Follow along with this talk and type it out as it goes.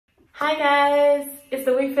Hi guys, it's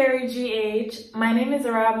the Wig Fairy Gh. My name is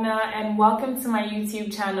Arabna and welcome to my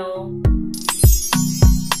YouTube channel.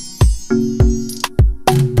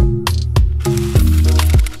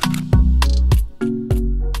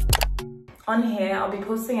 On here, I'll be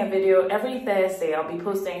posting a video every Thursday. I'll be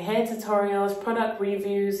posting hair tutorials, product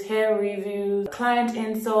reviews, hair reviews, client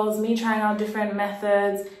installs, me trying out different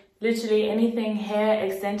methods, literally anything hair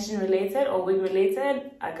extension related or wig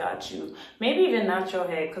related, I got you. Maybe even natural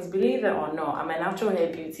hair, because believe it or not, I'm a natural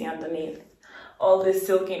hair beauty underneath all this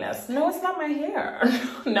silkiness. No, it's not my hair.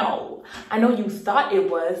 No, I know you thought it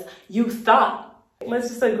was. You thought. Let's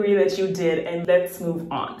just agree that you did and let's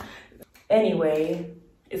move on. Anyway,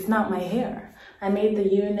 it's not my hair. I made the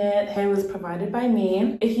unit, hair was provided by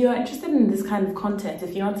me. If you're interested in this kind of content,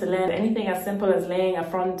 if you want to learn anything as simple as laying a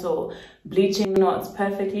frontal, bleaching knots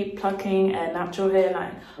perfectly, plucking a natural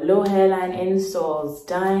hairline, low hairline installs,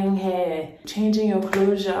 dyeing hair, changing your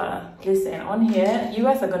closure. Listen, on here, you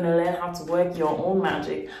guys are gonna learn how to work your own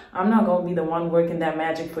magic. I'm not gonna be the one working that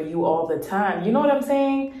magic for you all the time. You know what I'm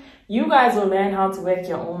saying? You guys will learn how to work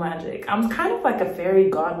your own magic. I'm kind of like a fairy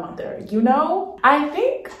godmother, you know? I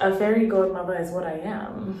think a fairy godmother is what I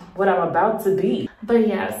am, what I'm about to be. But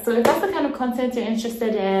yeah, so if that's the kind of content you're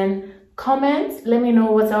interested in, comment, let me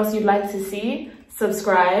know what else you'd like to see.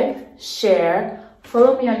 Subscribe, share,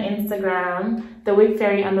 follow me on Instagram, the Wig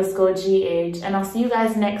Fairy _GH, and I'll see you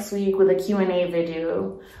guys next week with a Q&A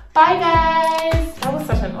video. Bye guys! That was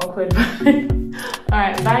such an awkward one. All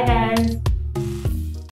right, bye guys.